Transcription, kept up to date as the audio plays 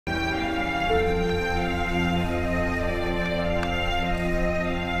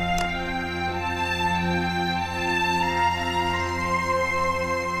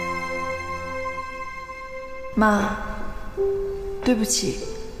妈，对不起，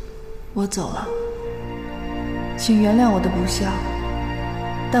我走了，请原谅我的不孝，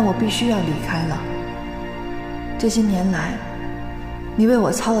但我必须要离开了。这些年来，你为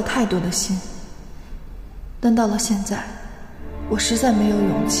我操了太多的心，但到了现在，我实在没有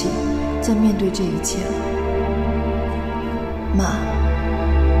勇气再面对这一切了。妈，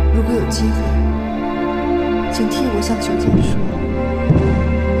如果有机会，请替我向九姐说，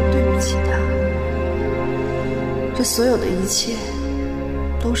对不起她。这所有的一切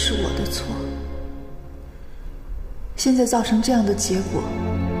都是我的错，现在造成这样的结果，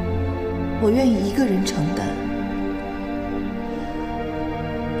我愿意一个人承担。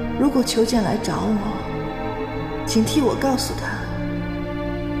如果求见来找我，请替我告诉他，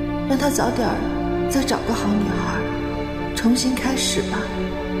让他早点再找个好女孩，重新开始吧。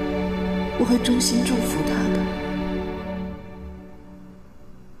我会衷心祝福他的。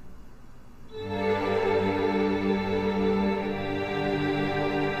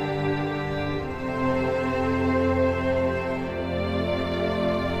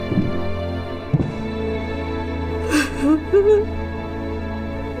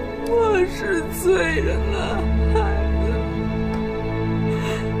我是罪人了，孩子，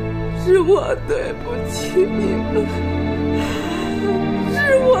是我对不起你们，是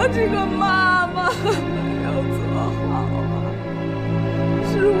我这个妈妈没有做好啊，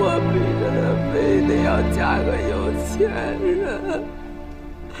是我逼着她非得要嫁个有钱人，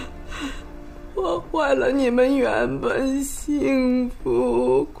我坏了你们原本幸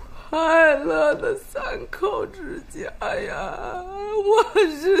福快乐的三口之家呀！我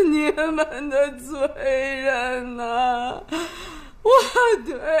是你们的罪人呐，我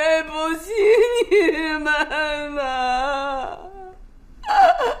对不起你们呐！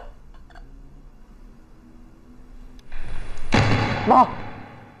妈，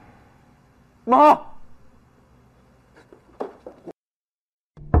妈！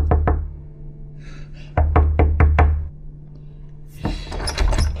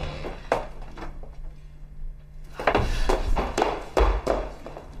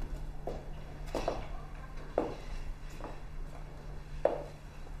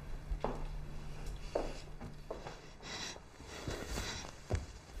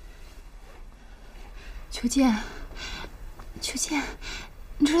秋剑，秋剑，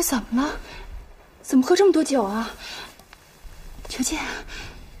你这是怎么了？怎么喝这么多酒啊？秋剑，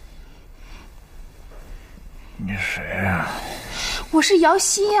你谁呀？我是瑶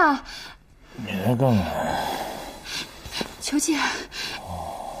溪呀。你在干嘛？秋剑，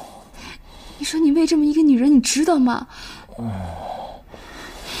你说你为这么一个女人，你知道吗？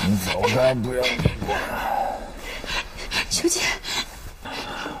你走开，不要管。秋剑，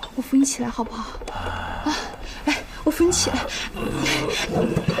我扶你起来好不好？啊，来，我扶你起来。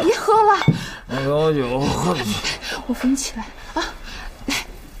别喝了。我给我酒喝。我扶你起来啊，来。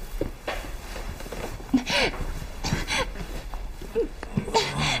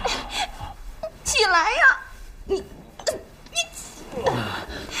起来呀！你。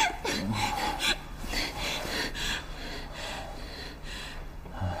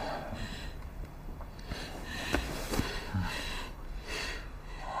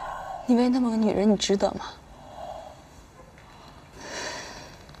你为那么个女人，你值得吗？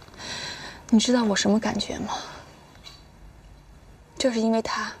你知道我什么感觉吗？就是因为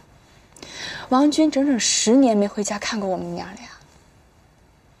他，王军整整10年没回家看过我们娘俩。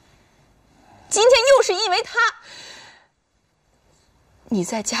今天又是因为他，你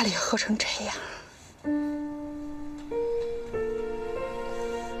在家里喝成这样。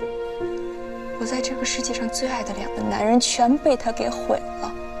我在这个世界上最爱的2个男人全被他给毁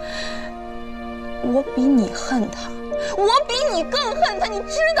了。我比你恨他，我比你更恨他，你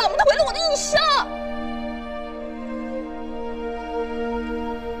知道吗？他毁了我的一生。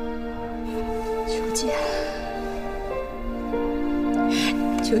秋剑，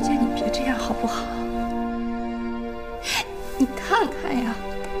秋剑，你别这样好不好？你看看呀，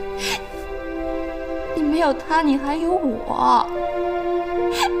你没有他，你还有我。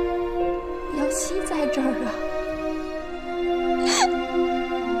瑶溪在这儿啊。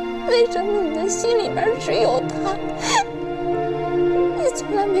为什么你的心里边只有他，你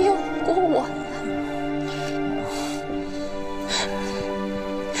从来没有过我呀？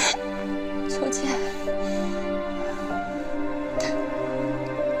秋剑，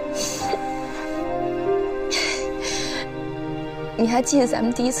你还记得咱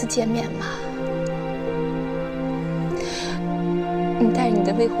们第一次见面吗？你带着你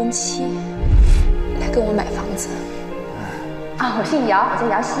的未婚妻来跟我买房子。啊，我姓姚，我叫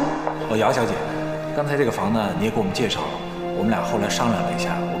姚溪。哦，姚小姐，刚才这个房呢，你也给我们介绍了，我们俩后来商量了一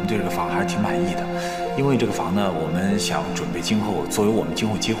下，我们对这个房还是挺满意的。因为这个房呢，我们想准备今后作为我们今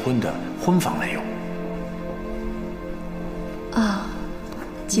后结婚的婚房来用。啊，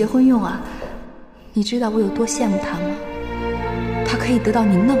结婚用啊？你知道我有多羡慕他吗？他可以得到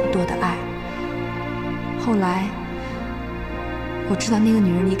你那么多的爱。后来，我知道那个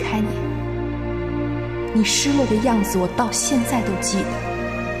女人离开你，你失落的样子我到现在都记得。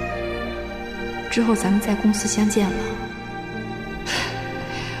之后咱们在公司相见了，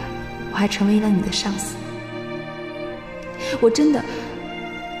我还成为了你的上司。我真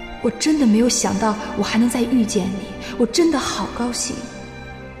的没有想到我还能再遇见你，我真的好高兴。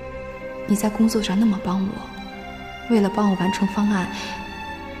你在工作上那么帮我，为了帮我完成方案，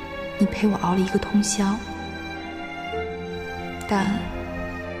你陪我熬了一个通宵。但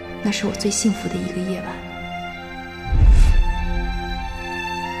那是我最幸福的一个夜晚。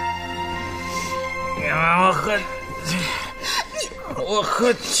我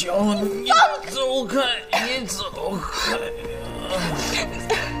喝酒，你走开，你走开。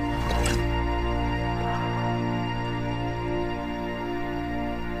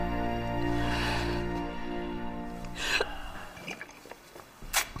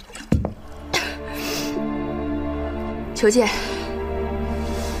求见。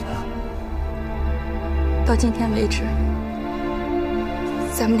到今天为止，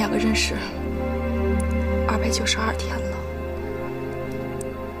咱们两个认识292天了。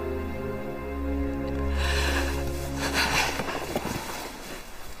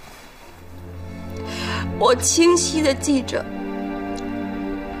我清晰地记着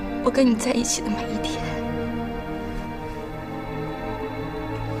我跟你在一起的每一天。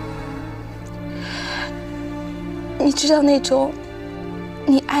你知道那种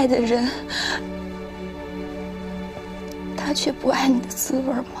你爱的人，他却不爱你的滋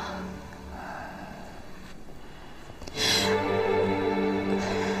味吗？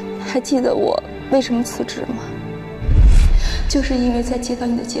还记得我为什么辞职吗？就是因为在接到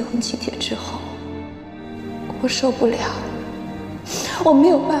你的结婚请帖之后，我受不了，我没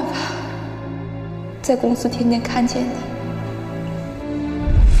有办法在公司天天看见你，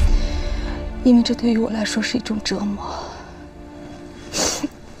因为这对于我来说是一种折磨。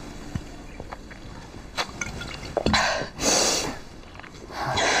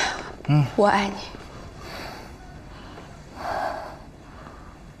我爱你。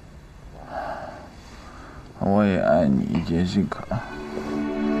我也爱你，杰西卡。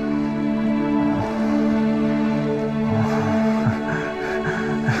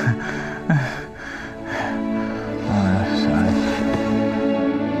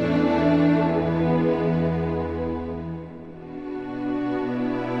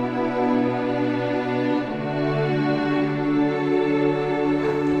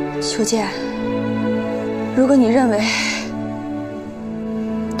求见，如果你认为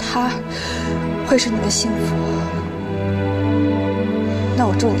他会是你的幸福，那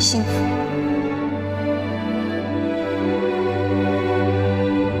我祝你幸福。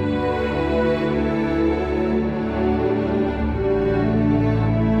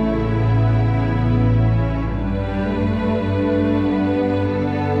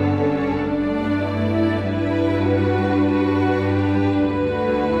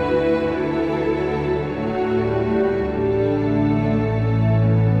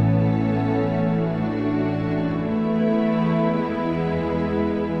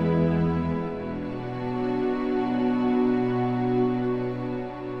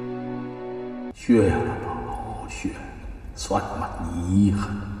学呀，老学，算他妈遗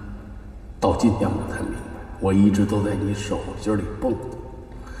憾。到今天我才明白，我一直都在你手心里蹦跶，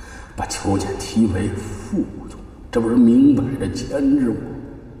把秋千提为副总，这不是明摆着牵制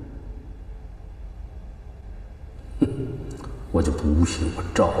我？哼，我就不信我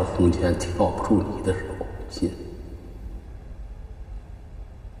赵红前跳不出你的手心。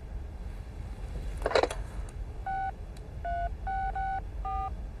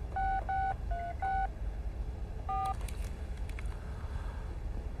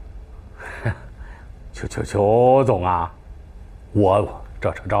邱总啊，我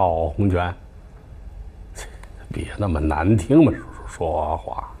这是赵红娟，别那么难听嘛，说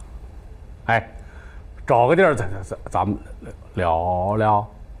话。哎，找个地儿咱们聊聊。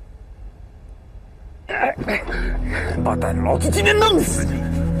王八蛋，老子今天弄死你！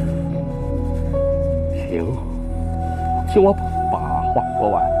听我把话说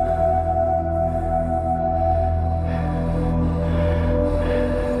完。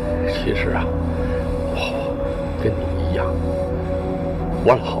其实啊，我跟你一样，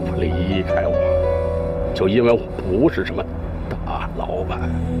我老婆离开我，就因为我不是什么大老板。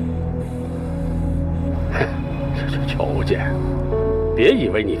求见，别以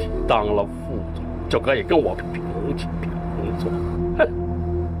为你当了副总就可以跟我平起平坐。哼！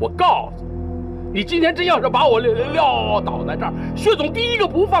我告诉你，你今天真要是把我撂倒在这儿，薛总第一个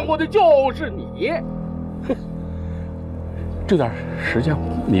不放过的就是你。哼！这段时间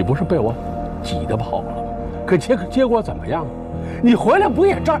你不是被我挤得跑了吗？可结果怎么样？你回来不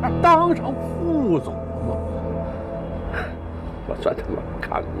也照样当上副总了吗？我算他妈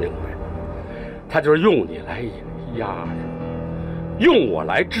看明白了，他就是用你来压着，用我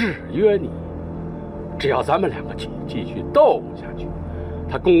来制约你。只要咱们两个继续斗下去，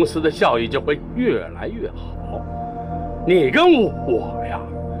他公司的效益就会越来越好。你跟我呀，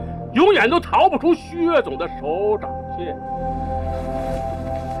永远都逃不出薛总的手掌心。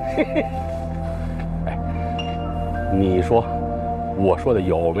嘿嘿，哎，你说我说的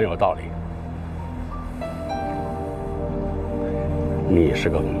有没有道理？你是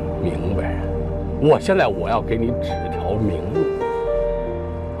个明白人，现在我要给你指条明路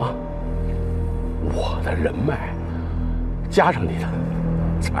啊！我的人脉加上你的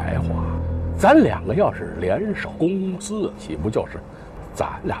才华，咱两个要是联手，公司岂不就是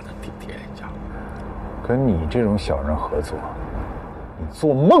咱俩的天下？跟你这种小人合作，你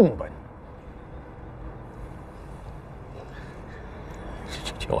做梦吧你！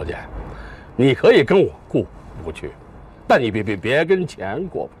秋姐，你可以跟我过不去，但你别跟钱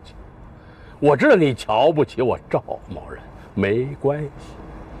过不去。我知道你瞧不起我赵某人，没关系。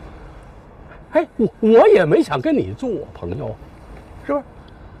哎，我也没想跟你做朋友，是不是？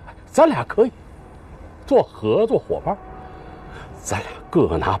咱俩可以做合作伙伴，咱俩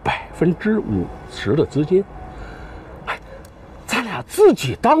各拿50%的资金，哎，咱俩自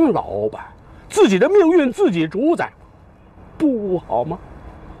己当老板，自己的命运自己主宰，不好吗？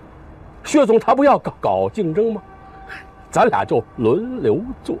薛总他不要搞竞争吗？咱俩就轮流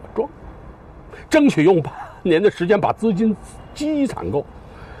坐庄，争取用半年的时间把资金积攒够。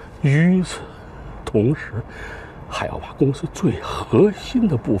与此同时，还要把公司最核心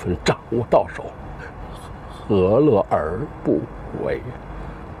的部分掌握到手，何乐而不为？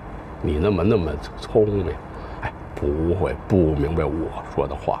你那么聪明，哎，不会不明白我说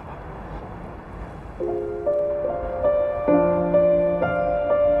的话吧？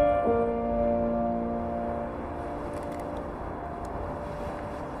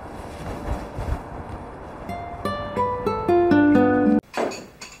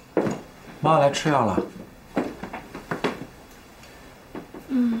妈来吃药了。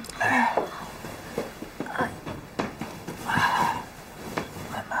慢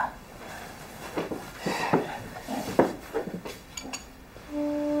慢。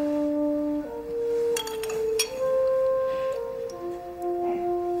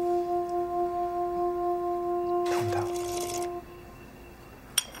疼不疼？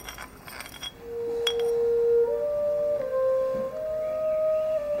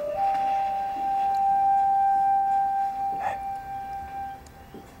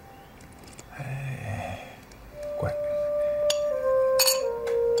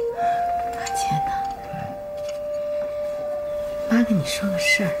妈跟你说个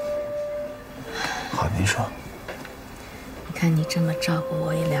事儿。好，您说。你看你这么照顾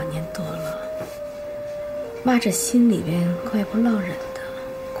我也2年多了，妈这心里边怪不落忍的，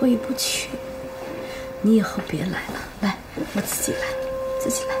过意不去。你以后别来了，来，我自己来，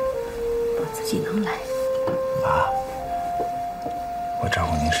我自己能来。妈，我照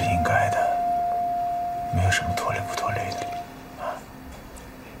顾您是应该的，没有什么拖累不拖累的。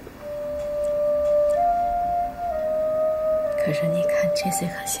可是你看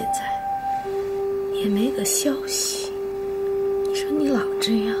Jessica现在也没个消息，你说你老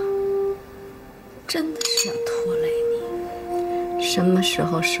这样，真的是要拖累你，什么时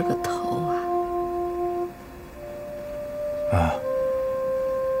候是个头啊？妈，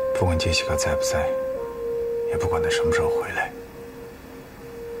不管Jessica在不在，也不管她什么时候回来，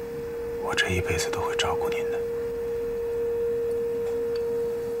我这一辈子都会照顾您的。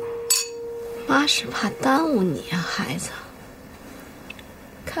妈是怕耽误你啊，孩子。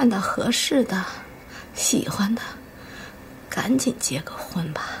看到合适的、喜欢的，赶紧结个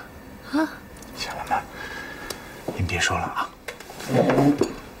婚吧，啊！行了，妈，您别说了啊。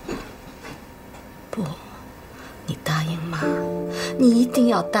不，你答应妈，你一定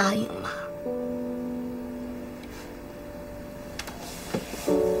要答应妈。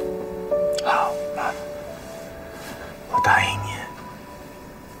好，妈，我答应您，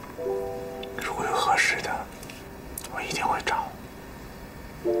如果有合适的，我一定会找。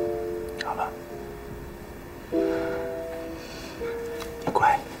好吧，你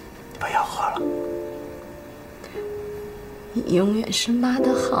乖，你把药喝了。你永远是妈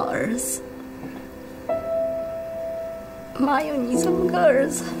的好儿子，妈有你这么个儿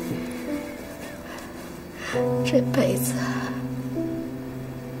子，这辈子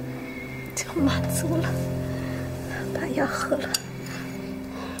就满足了，把药喝了。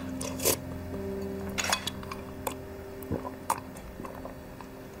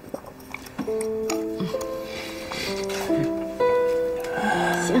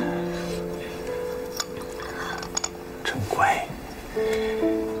行，真乖。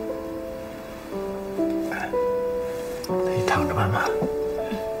你躺着吧，妈。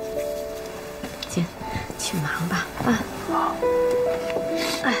行，去忙吧，啊。好。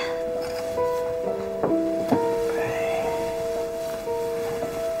哎。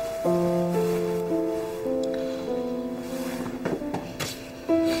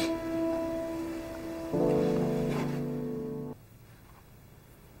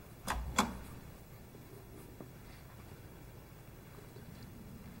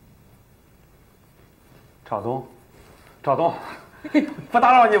赵东，不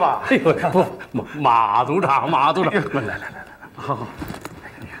打扰你吧？哎呦，不，马组长，来，好，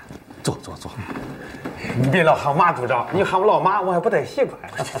坐。你别老喊马组长，你喊我老马，我还不太习惯。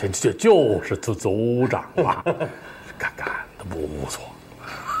这就是组长嘛，干的不错。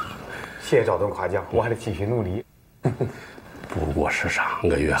谢谢赵东夸奖，我还得继续努力。不过是上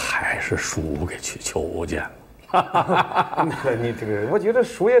个月还是输给邱建了。那你这个，我觉得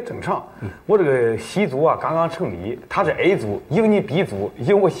输也正常。我这个西组啊刚刚成立，他是 A 组，赢你 B 组，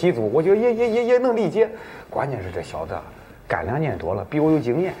赢我西组，我觉得也能理解。关键是这小子干2年多了，比我有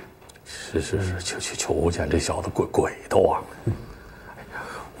经验。是，邱建这小子鬼头啊！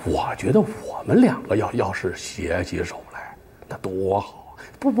我觉得我们2个要是携起手来，那多好！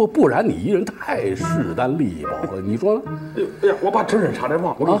不然你一人太势单力薄了，你说呢？哎呀，我把正事差点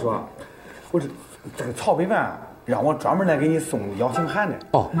忘。我跟你说，我这个曹北万让我专门来给你送邀请函的。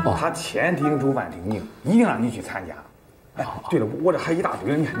他千叮嘱万叮咛，一定让你去参加。哎，对了，我这还一大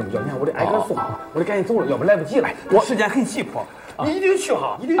堆，你还那么要，你看我得挨个送，我得赶紧走了，要不来不及了。我时间很急迫，你一定去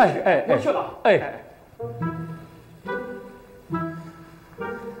哈，一定去。我去了。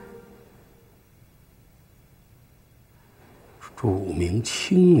著名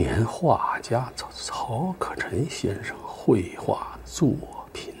青年画家曹可辰先生绘画作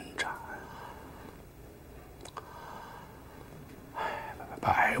品展，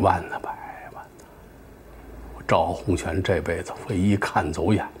百万呢！我赵洪全这辈子唯一看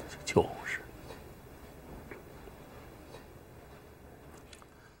走眼的就是。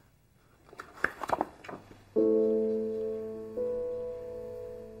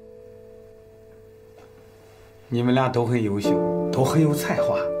你们俩都很优秀，都很有才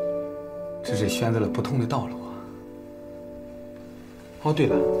华，只是选择了不同的道路啊。哦，对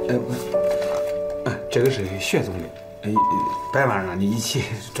了，这个是薛总的，100万让你一起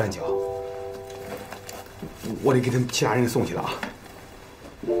转交，我得给他们其他人送去了啊。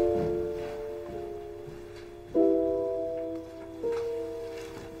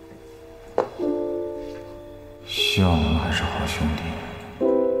希望我们还是好兄弟。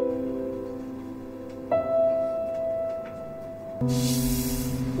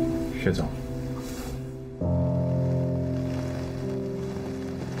薛总，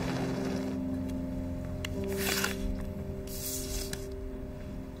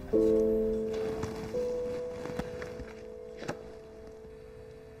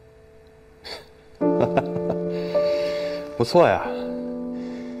不错呀，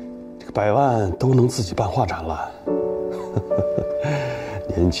这个100万都能自己办画展了。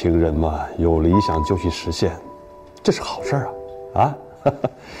年轻人嘛，有理想就去实现，这是好事啊！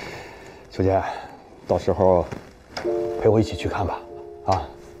秋姐，到时候陪我一起去看吧，啊！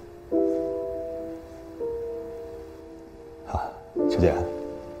秋姐，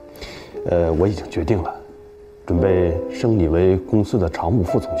我已经决定了，准备升你为公司的常务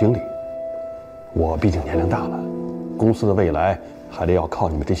副总经理。我毕竟年龄大了，公司的未来还得要靠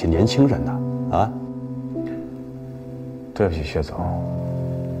你们这些年轻人呢，啊！对不起，薛总，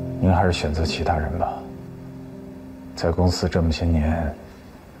您还是选择其他人吧。在公司这么些年，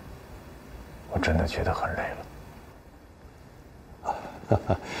我真的觉得很累了。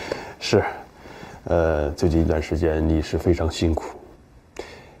是，最近一段时间你是非常辛苦。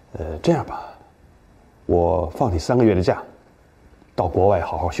这样吧，我放你3个月的假，到国外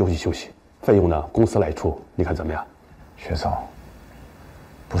好好休息休息，费用呢公司来出，你看怎么样？薛总，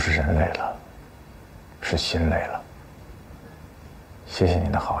不是人累了，是心累了。谢谢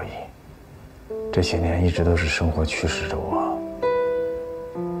您的好意。这些年一直都是生活驱使着我，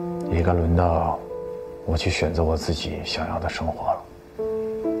也该轮到我去选择我自己想要的生活了。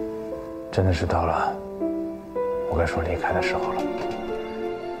真的是到了我该说离开的时候了。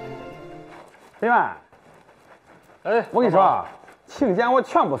北万，我跟你说啊，请柬我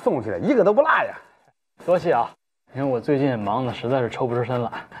全部送去了，一个都不落呀。多谢啊，因为我最近忙的实在是抽不出身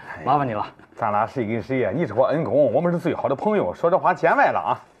来，麻烦你了。咱俩谁跟谁呀？你是我恩公，我们是最好的朋友，说这话见外了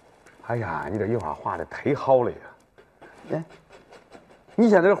啊！哎呀，你这油画画的忒好了呀！哎，你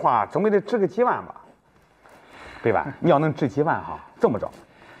现在这画总得值个几万吧？对吧？你要能值几万哈，这么着，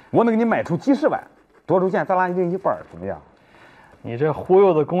我能给你卖出几十万，多出钱咱俩一人一半，怎么样？你这忽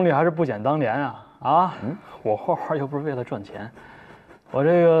悠的功力还是不减当年啊！啊，我画画又不是为了赚钱，我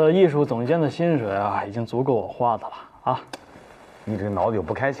这个艺术总监的薪水啊，已经足够我花的了啊！你这个脑子就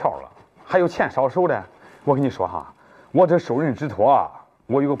不开窍了，还有钱少收的。我跟你说哈，我这受人之托啊，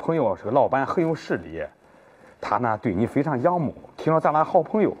我有个朋友是个老板，很有势力，他呢对你非常仰慕，听说咱俩好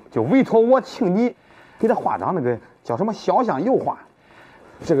朋友，就委托我请你给他画张那个叫什么肖像油画。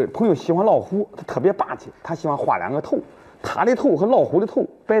这个朋友喜欢老虎，他特别霸气，他喜欢画2个头，他的头和老虎的头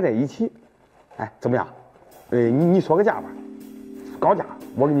摆在一起。哎，怎么样？你说个价吧，高价，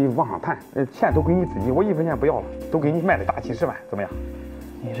我给你往上谈，钱都归你自己，我1分钱不要了，都给你卖了大几十万，怎么样？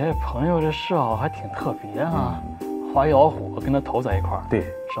你这朋友这嗜好还挺特别啊，画一老虎跟他头在一块儿。对，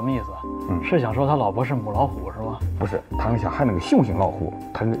什么意思？是想说他老婆是母老虎是吗？不是，他想还那个雄性老虎，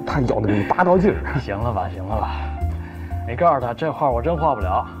他要的给你拔到劲儿。行了吧，行了吧，你告诉他这画我真画不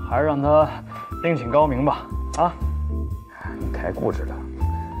了，还是让他另请高明吧。啊，你太固执了，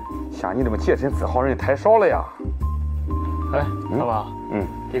像你这么洁身自好人太少了呀。哎，老板，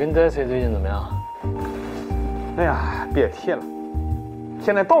你跟 Daisy 最近怎么样？哎呀，别提了，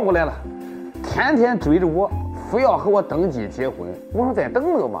现在倒过来了，天天追着我，非要和我登记结婚。我说再等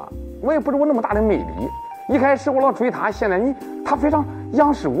等吧，我也不是我那么大的魅力。一开始我老追他，现在他非常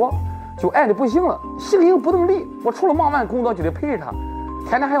仰视我，就爱的不行了，形影不能离。我除了忙完工作就得陪着他，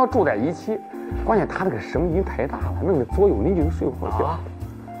天天还要住在一起。关键他这个声音太大了，那个左右邻居睡不着。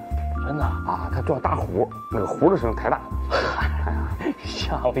真的啊，他主要打呼，那个呼的声太大了，哎呀，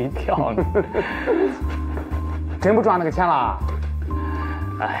吓我一跳呢。真不赚那个钱了？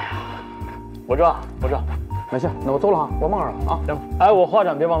哎呀，不赚。那行，那我走了哈，我忙着啊。行，哎，我画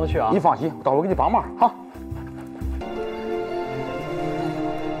展别忘了去啊。你放心，到时候给你帮忙哈。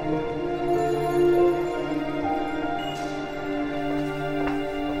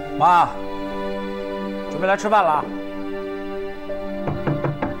妈，准备来吃饭了。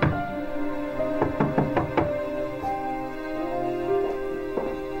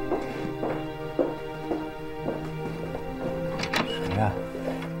谁呀？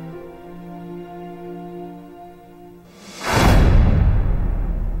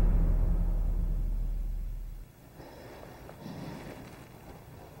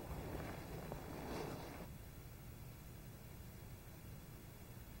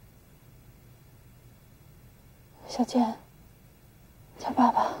小健，叫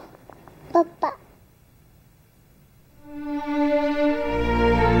爸爸。爸爸。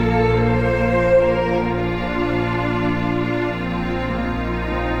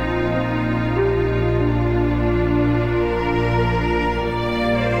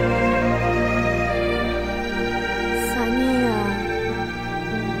啥人呀？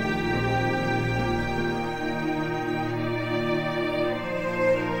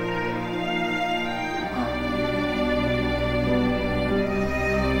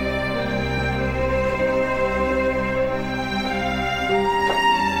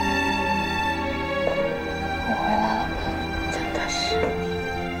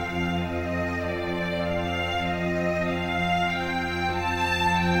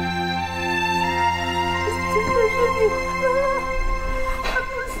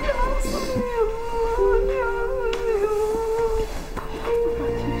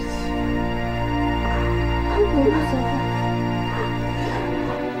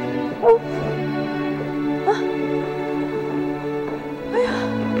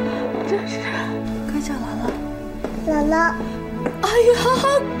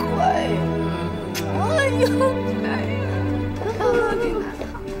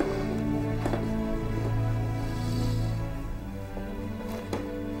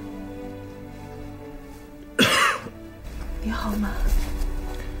你好吗？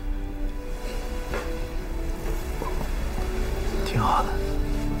挺好的。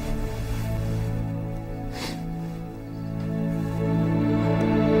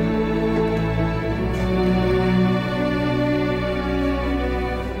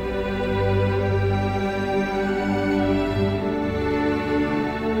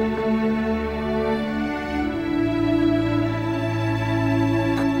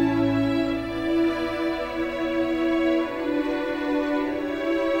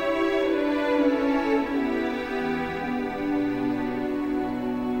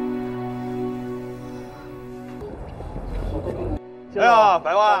哎呀，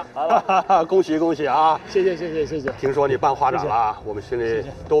百万，恭喜恭喜啊！谢谢谢谢谢谢。听说你办画展了，我们心里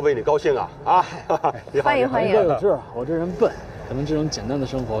都为你高兴啊啊！你好，欢迎欢迎。有志，我这人笨，可能这种简单的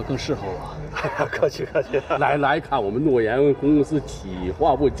生活更适合我。客气客气。来看我们诺言公司企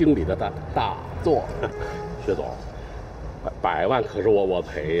划部经理的大作，薛总，100万可是我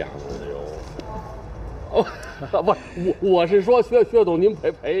培养的哟。哦，不，我是说薛总，您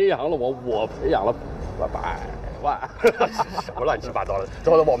培养了我培养了100万，什么乱七八糟的？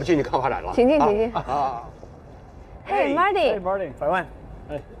走，我们进去看画展了。请进，请进。啊！嘿，Marty。Marty，百万。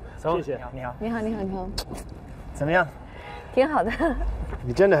哎，谢谢。你好，你好，你好。怎么样？挺好的。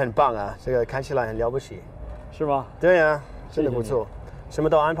你真的很棒啊，这个看起来很了不起，是吗？对呀，真的不错。什么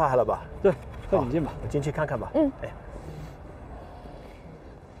都安排好了吧？对，快点进吧。我进去看看吧。嗯。哎。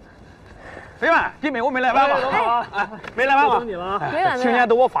飞万，弟妹我没来晚吧？哎，没来晚吧？你了，没晚。去年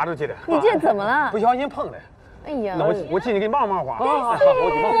都我发出去的。你这怎么了？不小心碰的。哎呀，那我进去给你忙忙活。好，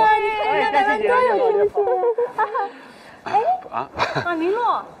我去忙活。你看你多有心思。哎，明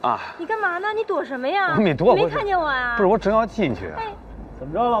诺啊，你干嘛呢？你躲什么呀？我没躲，没看见我啊？不是，我正要进去。哎，怎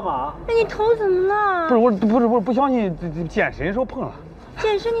么着，老马？那你头怎么了？不是，我不小心健身的时候碰了。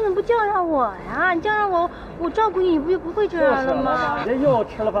健身你怎么不叫上我呀？你叫上我照顾你，你不就不会这样了吗？这又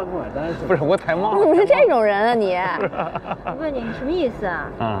吃了饭不买单。不是，我太忙了。你怎么是这种人啊你？我问你什么意思啊？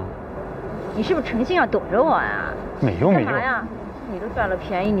嗯。你是不是诚心要躲着我呀？没有。干嘛呀？你都占了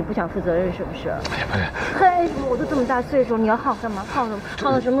便宜，你不想负责任是不是？哎呀，不是。嘿，我都这么大岁数，你要耗干嘛？耗什么？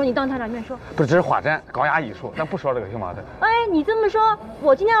耗到什么时候？你当他俩面说。不是，这是画展，高雅艺术，咱不说这个行吗？哎，你这么说，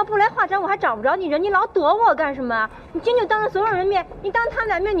我今天要不来画展，我还找不着你人，你老躲我干什么？你今天就当着所有人面，你当他们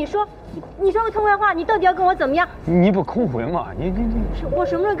俩面，你说个痛快话，你到底要跟我怎么样？你不恐婚吗？你我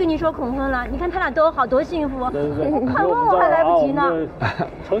什么时候跟你说恐婚了？你看他俩都好，多幸福！快问我还来不及呢。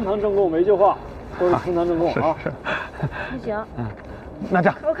呈堂证供，每句话都是呈堂证供啊。不行。那这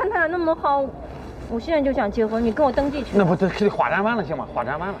样，我看他俩那么好，我现在就想结婚，你跟我登记去。那不得画展完了行吗？画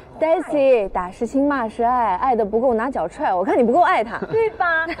展完了。Daisy， 打是亲，骂是爱，爱的不够拿脚踹，我看你不够爱他，对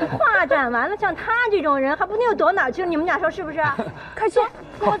吧？画展完了，像他这种人还不定又躲哪去了？你们俩说是不是？快去，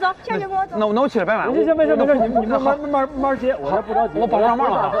跟我走，倩倩跟我走。那我去了，百万。行，没事，你们慢慢接，我还不着急。我帮上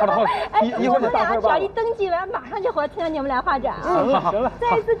忙了，好。一会儿你们俩只要一登记完，马上就回来参加你们俩画展。行了，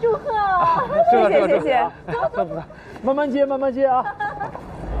再一次祝贺。谢谢。走，慢慢接啊。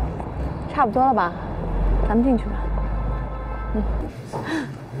差不多了吧？咱们进去吧。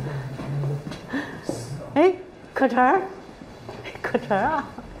哎，可晨儿啊，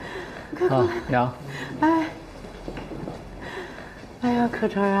快过来。娘。哎呀，可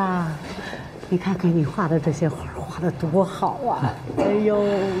晨啊，你看给你画的这些画画的多好啊！哎呦，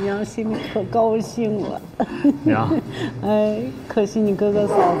娘心里可高兴了。娘。哎，可惜你哥哥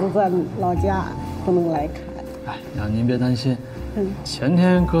嫂子在老家不能来看。哎，娘您别担心。前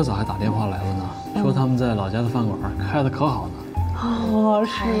天哥嫂还打电话来了呢，说他们在老家的饭馆开的可好呢。哦，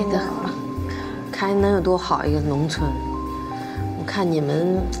开的，开能有多好一个农村？我看你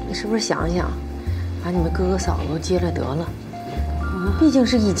们是不是想想，把你们哥哥嫂子都接来得了？毕竟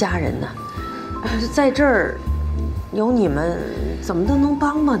是一家人呢。在这儿有你们，怎么都能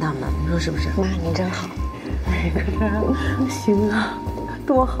帮帮他们，你说是不是？妈，你真好。哎，可是行啊，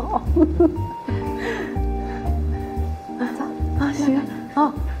多好。啊，行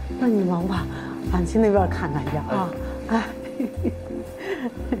啊，那你忙吧，俺去那边看看去啊。哎，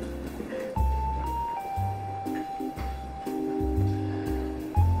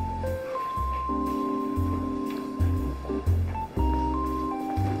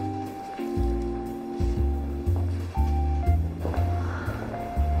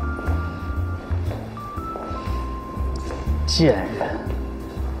贱人，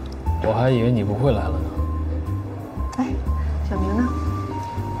我还以为你不会来了呢。哎，小明呢？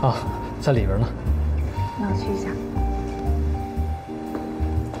啊，在里边呢。那我去一下。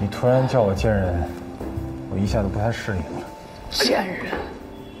你突然叫我贱人，我一下子不太适应了。贱人，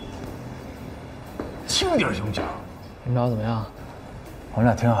轻点行不行？你们俩怎么样？我们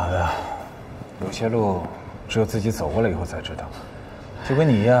俩挺好的，有些路只有自己走过了以后才知道。就跟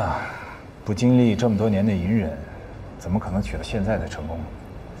你一样，不经历这么多年的隐忍，怎么可能取得现在的成功？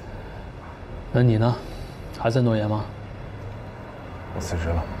那你呢？还在诺言吗？我辞职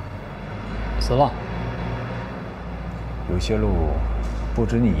了。辞了？有些路不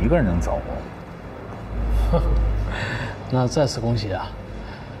止你一个人能走。那再次恭喜啊！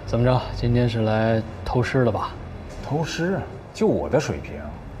怎么着？今天是来偷师的吧？偷师？就我的水平，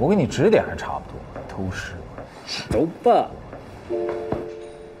我给你指点还差不多。偷师，走吧。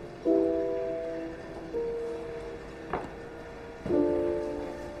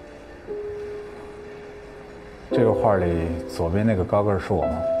这这个画里左边那个高个儿是我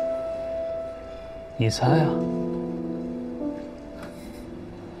吗？你猜啊？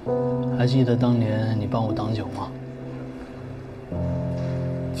还记得当年你帮我挡酒吗？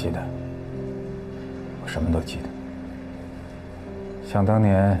记得，我什么都记得。想当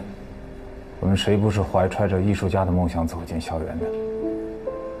年，我们谁不是怀揣着艺术家的梦想走进校园的？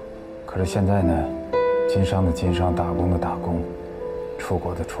可是现在呢，经商的经商，打工的打工，出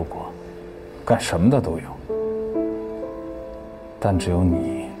国的出国，干什么的都有。但只有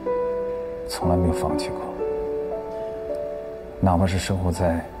你，从来没有放弃过。哪怕是生活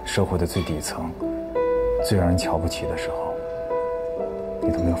在社会的最底层、最让人瞧不起的时候，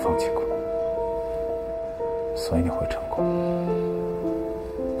你都没有放弃过。所以你会成功。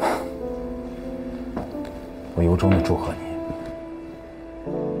我由衷的祝贺你。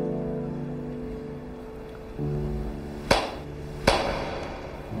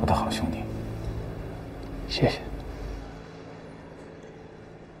我的好兄弟。谢谢。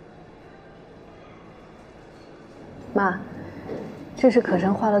妈，这是可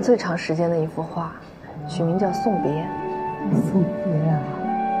晨画了最长时间的一幅画，取名叫《送别》。送别啊，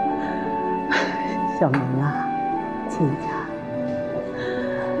小明啊，亲家，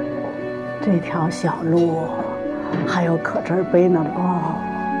这条小路，还有可晨背那包，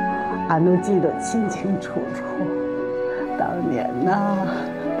俺都记得清清楚楚。当年呐，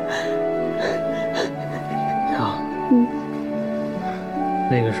啊，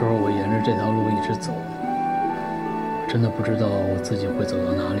那个时候我沿着这条路一直走。真的不知道我自己会走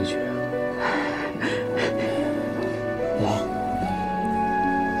到哪里去。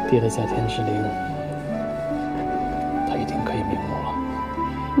爹的在天之灵，他一定可以瞑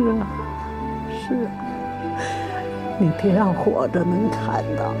目了。是啊，你爹要活着能看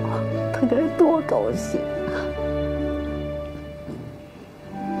到，他该多高兴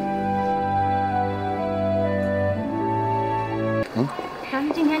啊！咱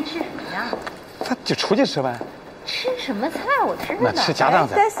们今天吃什么呀？他就出去吃饭。吃什么菜？我知道。那吃家常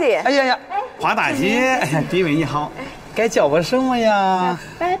菜。哎呀呀，花大姐，弟妹你好，该叫我什么呀？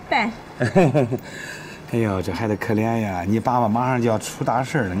拜拜。哎呦，这孩子可怜呀！你爸爸马上就要出大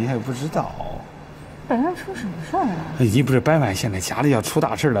事了，你还不知道。百万出什么事儿啊？你不是百万现在家里要出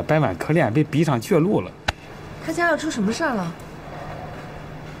大事了，百万可怜被逼上绝路了。他家要出什么事儿了？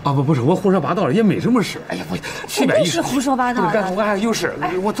啊不是，我胡说八道了，也没什么事。哎呀，我随便一说。是胡说八道的。我还有事，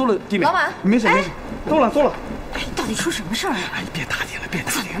我走了，弟妹。老板，没事，走了。哎，到底出什么事儿啊？哎，别打听了。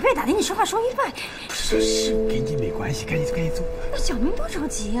怎么别打听？你说话说一半。不是，跟你没关系，赶紧走。那小明多着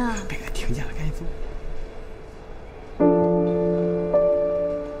急呀！别给他听见了，赶紧走。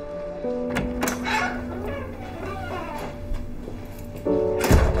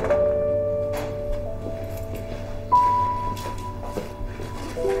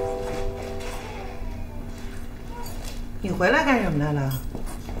你回来干什么来了？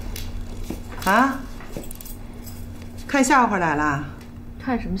啊？看笑话来了？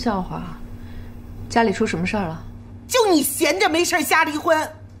看什么笑话？家里出什么事儿了？就你闲着没事瞎离婚，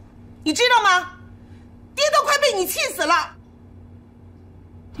你知道吗？爹都快被你气死了。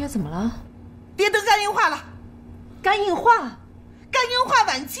爹怎么了？爹得肝硬化了。肝硬化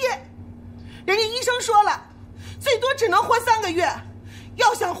晚期，人家医生说了，最多只能活3个月，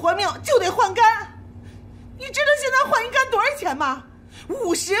要想活命就得换肝。你知道现在换一肝多少钱吗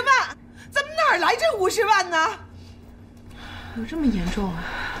？50万，咱们哪儿来这50万呢？有这么严重啊？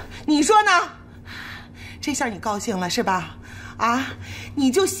你说呢？这下你高兴了是吧？啊，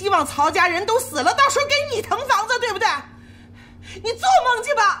你就希望曹家人都死了，到时候给你腾房子，对不对？你做梦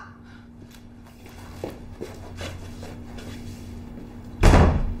去吧！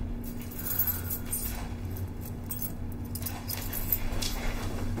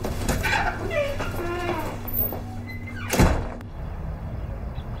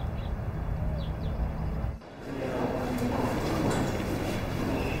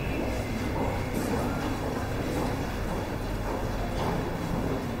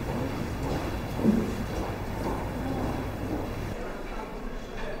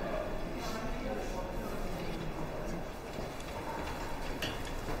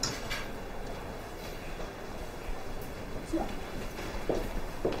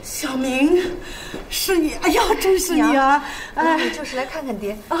小明，是你！哎呀，真是你啊！哎，我就是来看看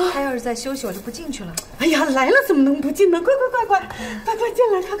爹。他要是再休息，我就不进去了。哎呀，来了怎么能不进呢？快进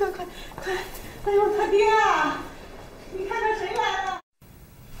来！快！哎呦，他爹啊！你看看谁来了？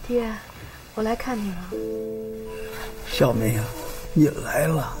爹，我来看你了。小明啊，你来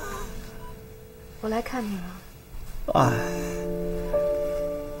了。我来看你了。哎，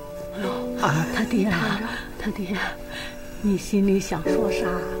他爹啊，你心里想说啥，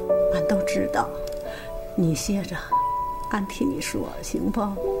俺都知道。你歇着，俺替你说，行不？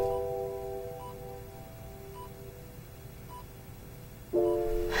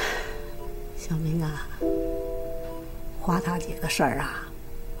小明啊，华大姐的事儿啊，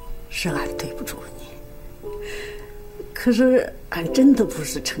是俺对不住你，可是俺真的不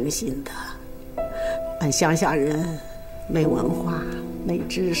是诚心的。俺乡下人没文化没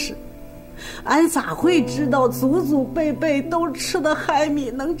知识，俺咋会知道祖祖辈辈都吃的海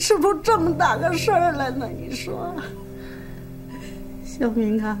米能吃出这么大个事儿来呢？你说，小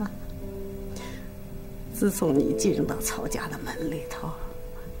明啊，自从你进到曹家的门里头，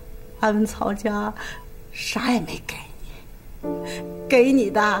俺们曹家啥也没给你，给你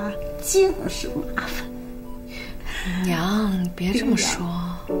的尽是麻烦。娘，你别这么说。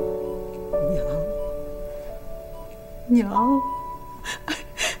娘，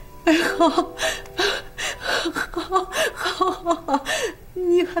哎，好，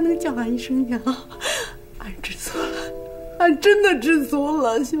你还能叫俺一声娘，俺知错了，俺真的知错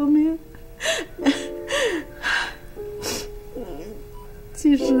了，小明。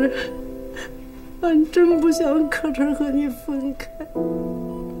其实，俺真不想可晨和你分开，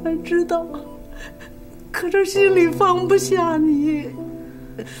俺知道，可晨心里放不下你。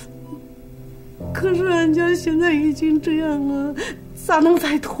可是俺家现在已经这样了，咋能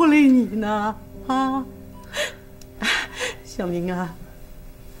再拖累你呢？啊，小明啊，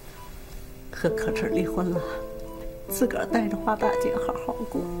和可晨离婚了，自个儿带着华大姐好好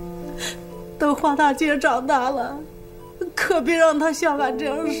过。等华大姐长大了，可别让她像俺这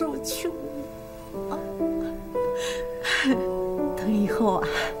样受穷啊！等以后啊，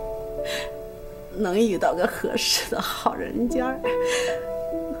能遇到个合适的好人家。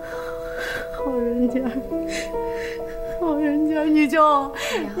好人家，你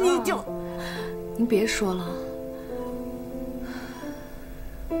就，您别说了，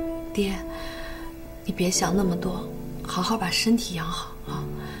爹，你别想那么多，好好把身体养好啊。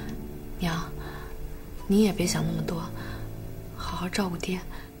娘，你也别想那么多，好好照顾爹。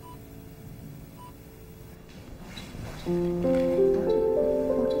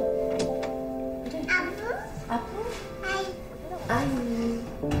阿姨。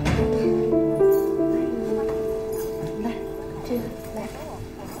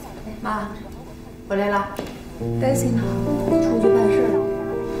妈，回来了。黛西呢？出去办事了。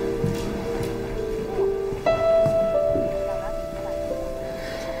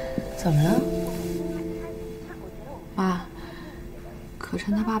怎么了？妈，可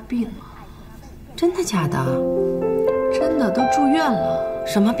晨他爸病了。真的假的？真的，都住院了。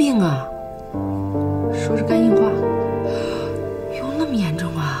什么病啊？说是肝硬化。哟，那么严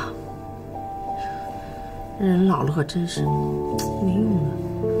重啊！人老了可真是没用的。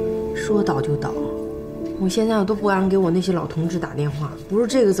说倒就倒，我现在都不敢给我那些老同志打电话，不是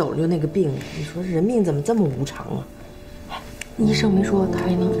这个走了就那个病，你说人命怎么这么无常啊？医生没说他还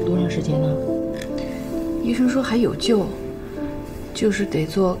能多长时间呢？医生说还有救，就是得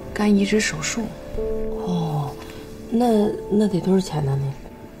做肝移植手术。哦，那得多少钱呢？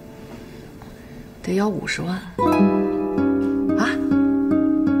得要50万。啊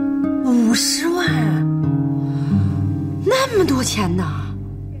？50万？那么多钱呢？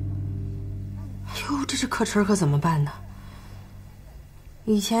哟，这可晨可怎么办呢？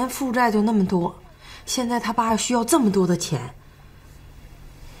以前负债就那么多，现在他爸需要这么多的钱，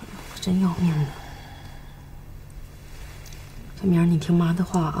真要命了。小明，你听妈的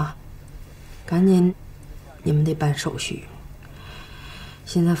话啊，赶紧，你们得办手续。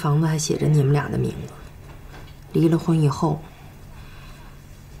现在房子还写着你们俩的名字，离了婚以后，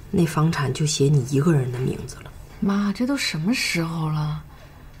那房产就写你一个人的名字了。妈，这都什么时候了？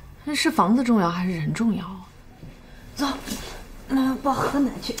是房子重要还是人重要？走，妈妈抱喝奶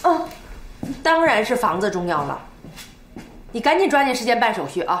去啊！当然是房子重要了，你赶紧抓紧时间办手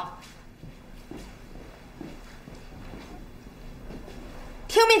续啊！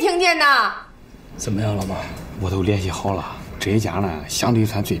听没听见呢？怎么样，老妈？我都联系好了，这一家呢相对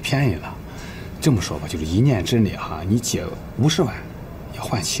算最便宜了。这么说吧，就是1年之内哈，你借50万，要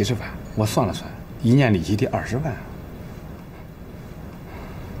还70万。我算了算，1年利息得20万。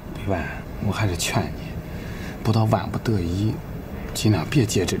北万，我还是劝你，不到万不得已，尽量别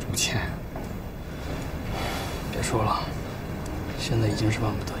借这种钱。别说了，现在已经是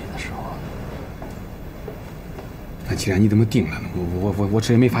万不得已的时候了。那既然你这么定了，我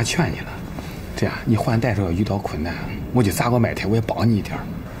这也没法劝你了。这样，你还贷时候遇到困难，我就砸锅卖铁，我也帮你一点。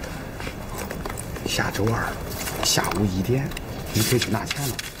下周2下午1点，你可以去拿钱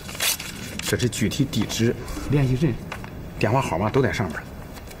了。这是具体地址、联系人、电话号码都在上面。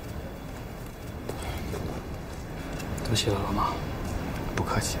多谢了，老妈。不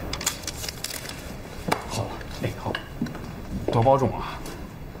客气。哎，好，多保重啊。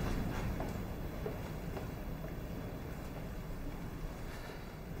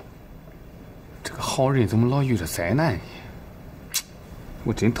这个好人怎么老遇着灾难呢？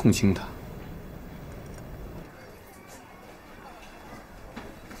我真同情他。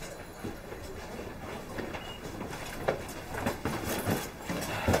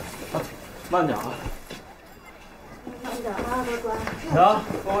慢点啊！慢点啊，多乖。行，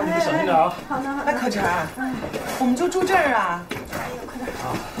乖乖，你们小心点啊！好的，好的。哎，可晨，我们就住这儿啊！哎呀，快点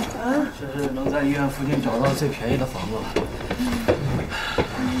啊！这是能在医院附近找到最便宜的房子了，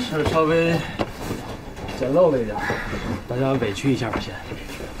是稍微简陋了一点，大家委屈一下吧，先。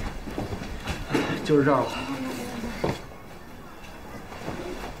就是这儿了。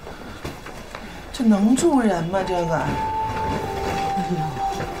这能住人吗？这个？哎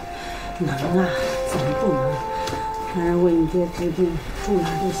呦，能啊，怎么不能？反正为你爹治病，住哪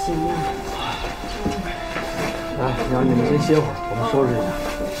都行啊。来，娘，你们先歇会儿，我们收拾一下。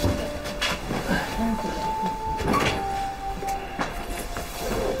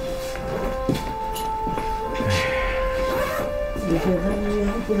你说他医院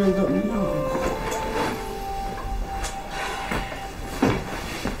不知怎么样了。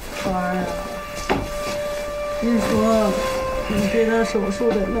花儿啊，你说你给他手术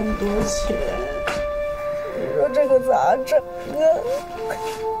得那么多钱，你说这个咋整啊？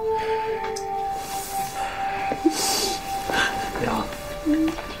娘，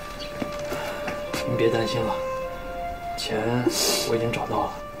您别担心了，钱我已经找到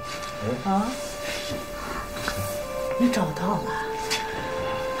了。啊？你找到了？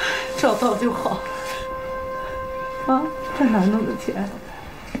找到就好。啊？在哪弄的钱？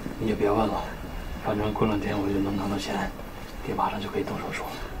你就别问了，反正过2天我就能拿到钱，爹马上就可以动手术了。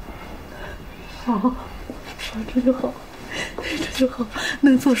好，这就好，这就好，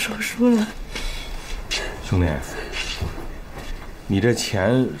能做手术了。兄弟，你这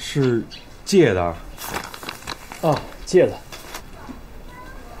钱是借的？啊，借的。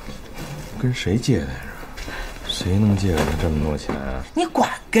跟谁借的呀？谁能借给他这么多钱啊？你管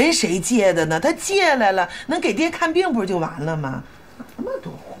跟谁借的呢？他借来了，能给爹看病不是就完了吗？那么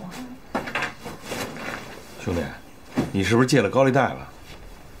多活。兄弟，你是不是借了高利贷了？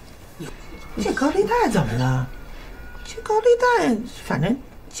借高利贷怎么了？借高利贷，反正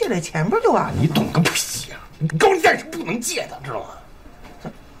借点钱不是就完了？你懂个屁呀！高利贷是不能借的，知道吗？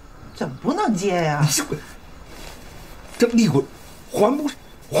怎么不能借呀？你是会，这利滚还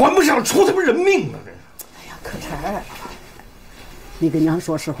不上，出他妈人命呢！这是。哎呀，可晨，你跟娘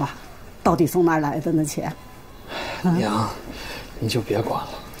说实话，到底从哪儿来的那钱？娘，你就别管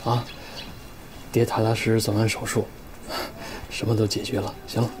了啊！爹踏踏实实做完手术，什么都解决了。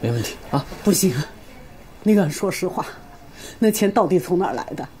行了，没问题啊。不行，你敢说实话，那钱到底从哪儿来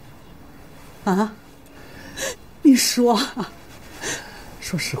的？啊？你说，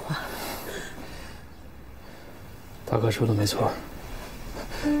说实话。大哥说的没错，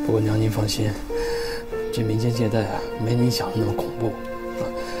不过娘您放心，这民间借贷啊，没您想的那么恐怖，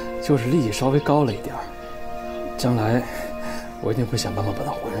就是利息稍微高了一点儿。将来我一定会想办法把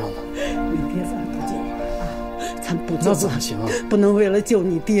它还上的。你爹咱不救啊，咱不救。那怎么行啊？不能为了救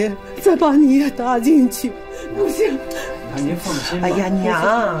你爹，再把你也搭进去，不行。娘您放心吧。哎呀，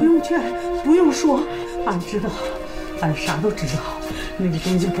娘，不用劝，不用说，俺知道，俺啥都知道，那个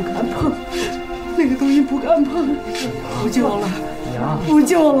东西不敢碰，那个东西不敢碰，不救了，娘，不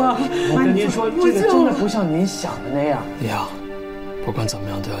救了。我跟您说，这个真的不像您想的那样。娘，不管怎么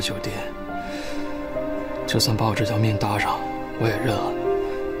样都要救爹。就算把我这条命搭上，我也认了。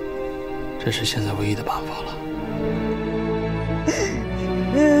这是现在唯一的办法了。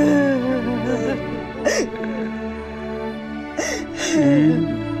你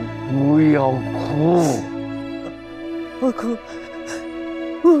不要哭，我哭，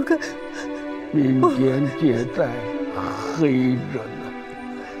我哭。民间借贷黑着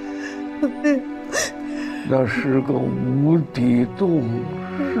呢，那是个无底洞，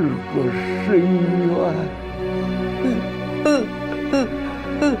是个深渊。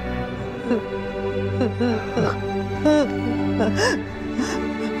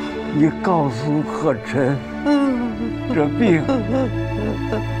你告诉可晨，这病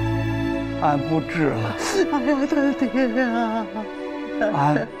俺不治了。哎呀，他爹呀！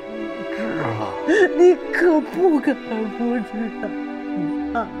俺治了。你可不敢不治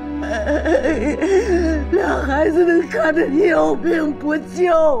啊！俩孩子能看着你有病不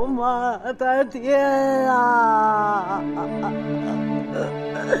救吗？他爹啊！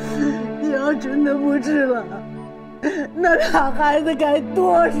你要真的不治了，那俩孩子该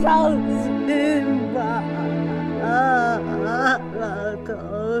多伤心吧！老头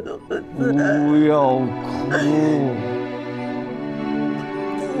子，不要哭。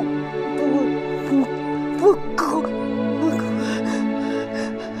不哭，不哭。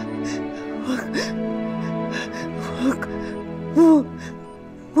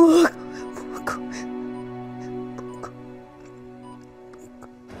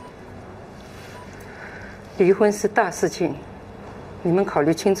离婚是大事情，你们考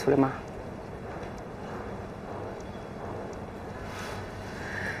虑清楚了吗？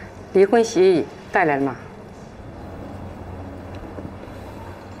离婚协议带来了吗？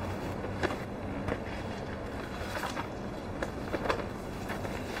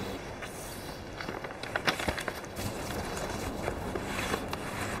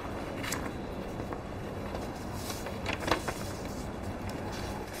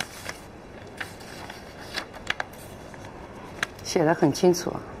写得很清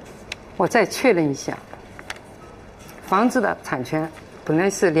楚，我再确认一下。房子的产权本来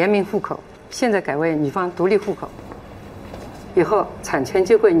是联名户口，现在改为女方独立户口，以后产权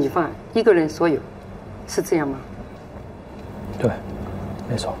就归女方一个人所有，是这样吗？对，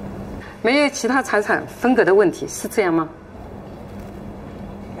没错。没有其他财产分割的问题，是这样吗？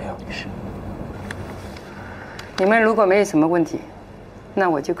没有，女士。你们如果没有什么问题，那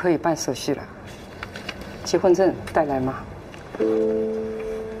我就可以办手续了。结婚证带来吗？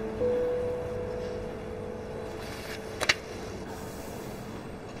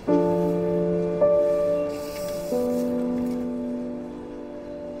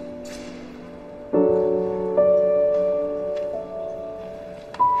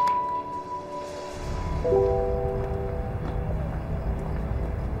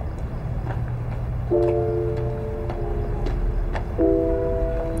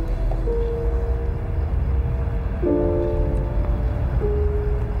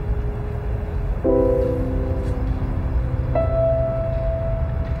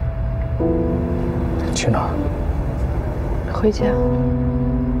去哪儿？回家。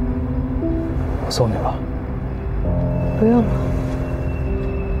我送你吧。不用了。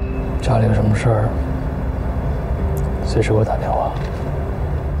家里有什么事儿，随时给我打电话。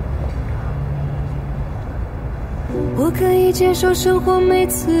我可以接受生活每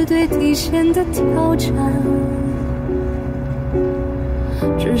次对底线的挑战，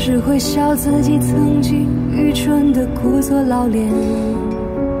只是会笑自己曾经愚蠢的故作老练。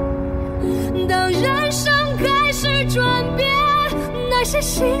当人生开始转变，那些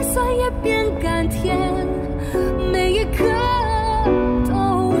心酸也变甘甜，每一刻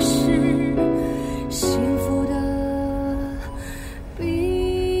都是幸福的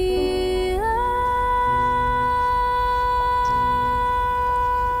彼岸。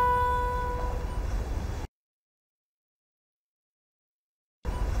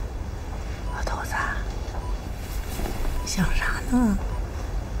老头子，想啥呢？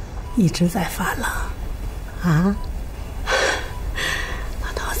一直在发冷啊？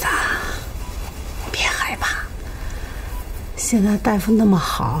老头子，别害怕，现在大夫那么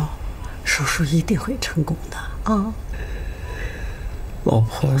好，手术一定会成功的啊！老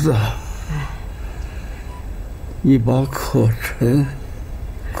婆子，你把可晨、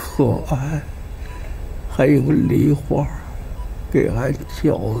可爱还有梨花给俺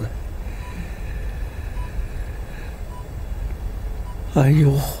叫来，俺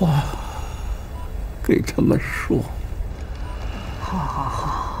有话给他们说。好好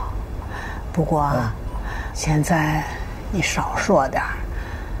好，不过现在你少说点，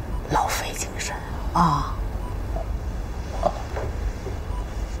老费精神啊。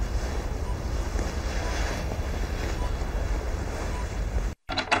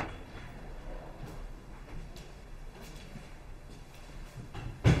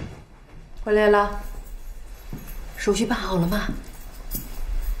回来了，手续办好了吗？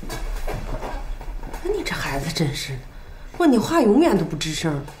你这孩子真是的，问你话永远都不吱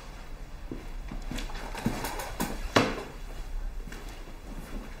声。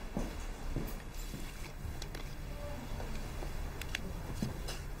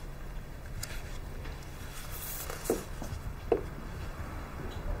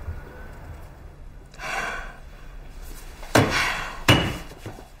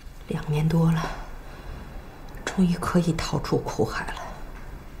2年多了，终于可以逃出苦海了。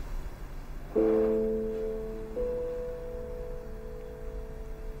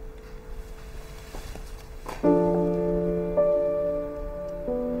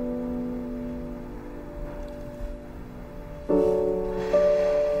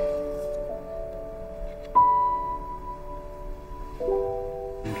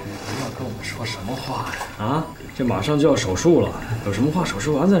跟我们说什么话呀？啊，这马上就要手术了，有什么话手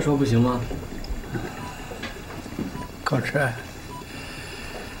术完再说不行吗？可是，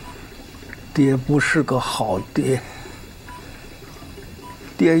爹不是个好爹，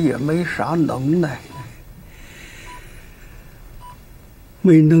爹也没啥能耐，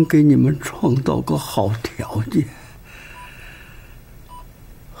没能给你们创造个好条件，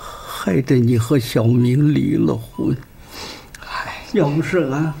害得你和小明离了婚。要不是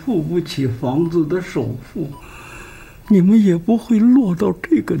俺付不起房子的首付，你们也不会落到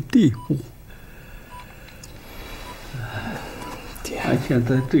这个地步。俺现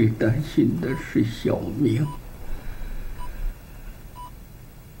在最担心的是小明，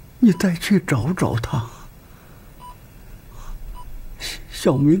你再去找找他。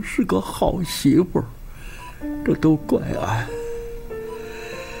小明是个好媳妇儿，这都怪俺，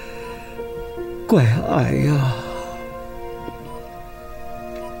怪俺呀！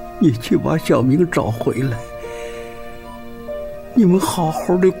你去把小明找回来，你们好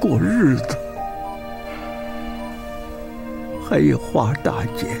好的过日子。还有华大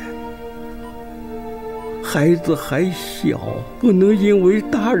姐，孩子还小，不能因为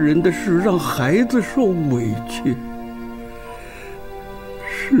大人的事让孩子受委屈，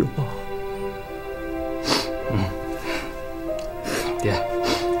是吧？爹，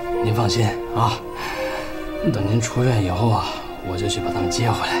您放心啊，等您出院以后啊，我就去把他们接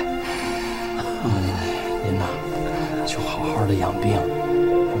回来。您呐，就好好的养病，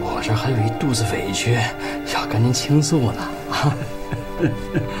我这还有一肚子委屈要跟您倾诉呢啊。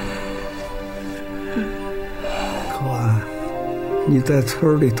可俺，你在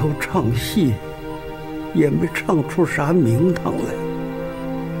村里头唱戏，也没唱出啥名堂来，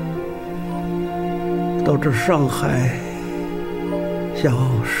到这上海想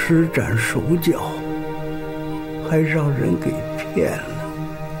施展手脚，还让人给骗了。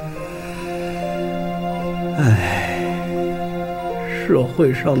唉，社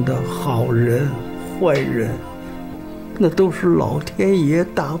会上的好人坏人，那都是老天爷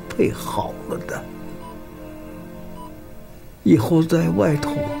搭配好了的。以后在外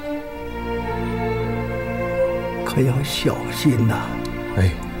头可要小心呐！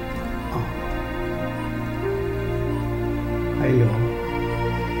哎，还有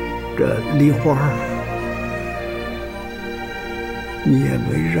这梨花，你也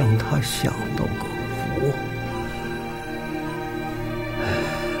没让她享到个福。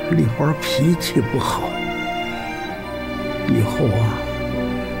梨花脾气不好，以后啊，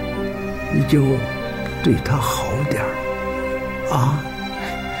你就对她好点啊！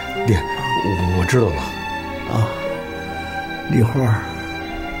爹，我知道了。啊，梨花。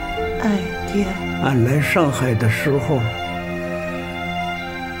哎，爹。俺来上海的时候，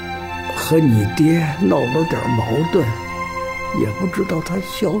和你爹闹了点矛盾，也不知道他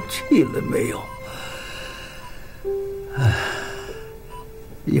消气了没有。唉，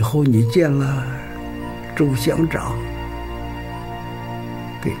以后你见了周乡长，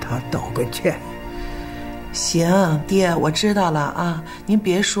给他道个歉。行，爹，我知道了啊，您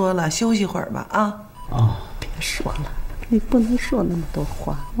别说了，休息会儿吧啊。啊，别说了，你不能说那么多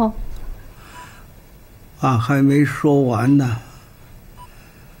话啊。俺还没说完呢。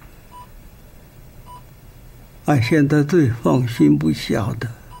俺现在最放心不下的，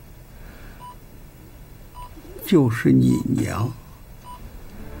就是你娘。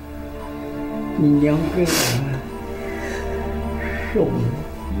你娘跟俺受了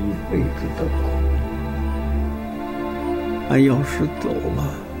一辈子的苦，俺要是走了，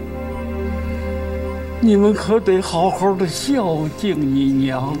你们可得好好的孝敬你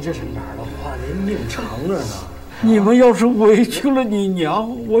娘。您这是哪儿的话？您命长着呢。你们要是委屈了你娘，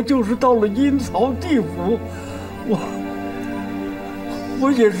我就是到了阴曹地府，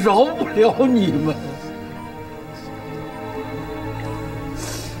我也饶不了你们。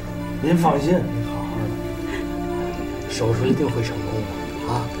您放心，好好的，手术一定会成功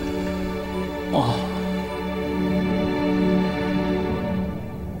的啊！哦。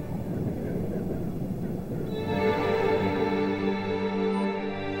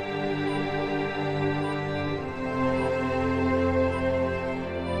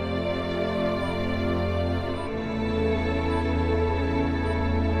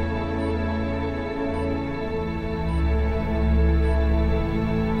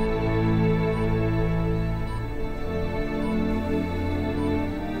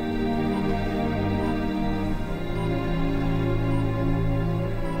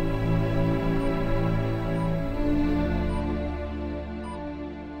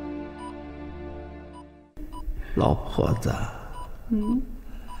老婆子，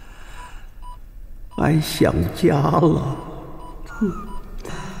俺想家了，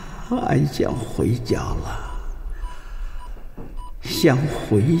俺想回家了，想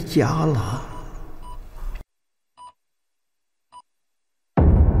回家了。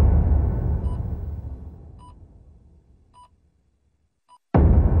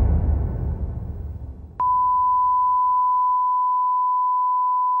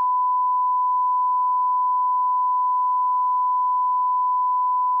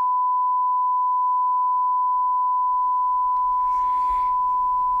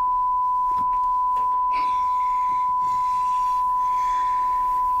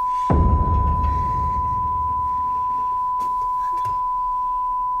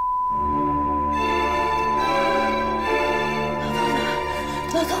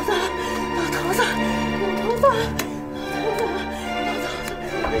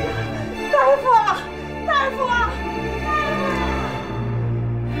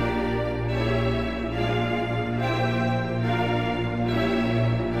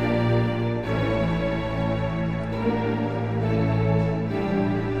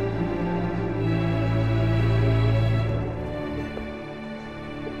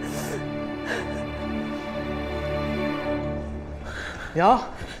娘，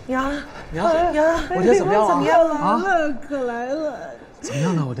我爹怎么样了？怎么样了？啊，可来了。怎么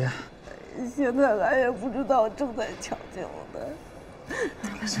样了，我爹？现在俺也不知道，正在抢救呢。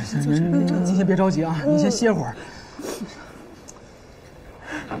行，您先别着急啊，您先歇会儿。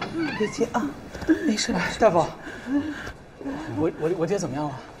别急啊，没事。大夫，我爹怎么样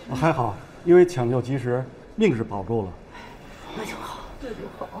了？还好，因为抢救及时，命是保住了。那就好，那就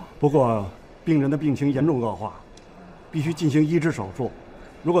好。不过，病人的病情严重恶化，必须进行移植手术。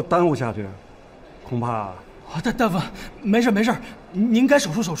如果耽误下去，恐怕……大夫，没事，您该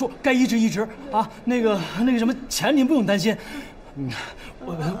手术，该移植啊。那个什么钱您不用担心，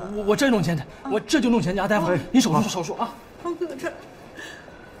我这弄钱去，我这就弄钱去啊。大夫，您手术啊。这。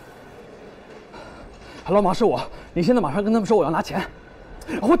老马是我，你现在马上跟他们说我要拿钱，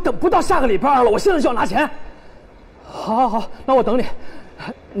我等不到下个礼拜2了，我现在就要拿钱。好，那我等你，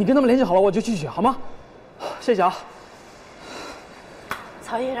你跟他们联系好了，我就去取，好吗？谢谢啊。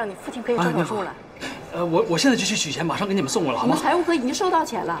曹爷让你父亲可以做手术了。我现在就去取钱，马上给你们送过来，好吗？我们财务科已经收到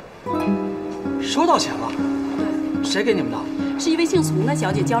钱了。收到钱了？对。谁给你们的？是一位姓丛的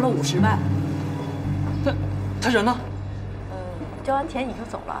小姐交了50万。她人呢？交完钱你就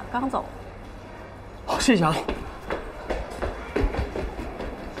走了，刚走。好，谢谢啊。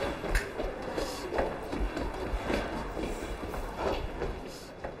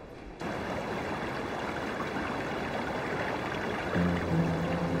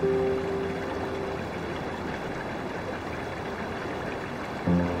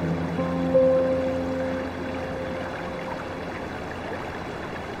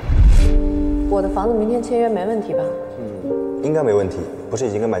我的房子明天签约没问题吧？应该没问题。不是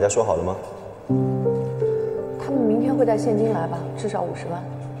已经跟买家说好了吗？他们明天会带现金来吧，至少50万。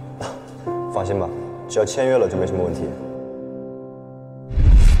放心吧，只要签约了就没什么问题。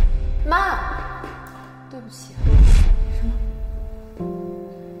妈，对不起。什么？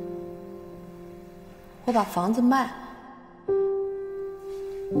我把房子卖了。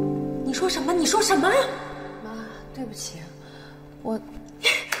你说什么？妈，对不起，我。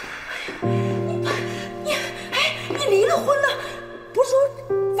你离了婚了，不是说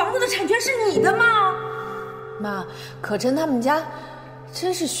房子的产权是你的吗？妈，可真他们家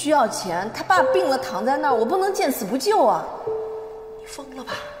真是需要钱，他爸病了躺在那儿，我不能见死不救啊！你疯了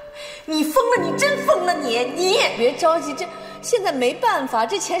吧？你疯了，你真疯了，你别着急，这现在没办法，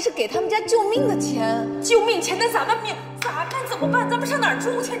这钱是给他们家救命的钱，救命钱，那咱们怎么办？咱们上哪儿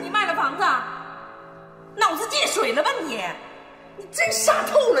住去？你卖了房子，脑子进水了吧你？你真傻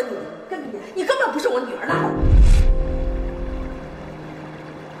透了你根本不是我女儿的。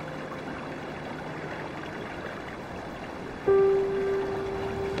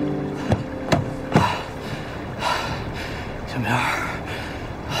小明，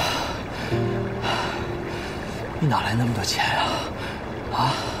你哪来那么多钱呀？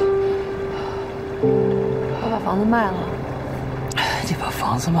啊？我把房子卖了。你把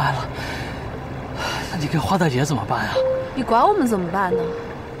房子卖了？那你跟花大姐怎么办呀？你管我们怎么办呢？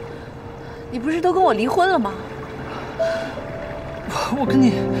你不是都跟我离婚了吗？我跟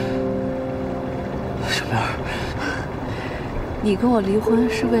你，小明，你跟我离婚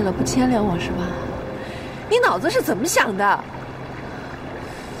是为了不牵连我是吧？你脑子是怎么想的？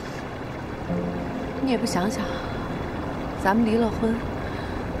你也不想想，咱们离了婚，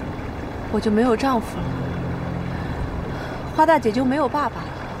我就没有丈夫了，花大姐就没有爸爸了，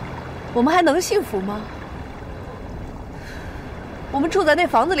我们还能幸福吗？我们住在那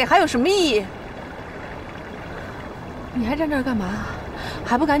房子里还有什么意义？你还站这儿干嘛？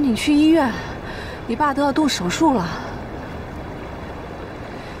还不赶紧去医院？你爸都要动手术了，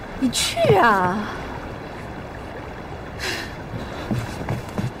你去啊！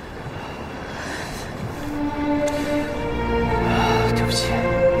对不起，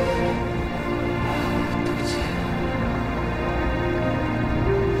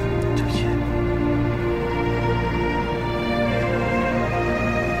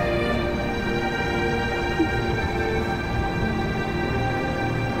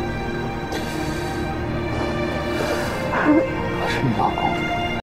我是你老公。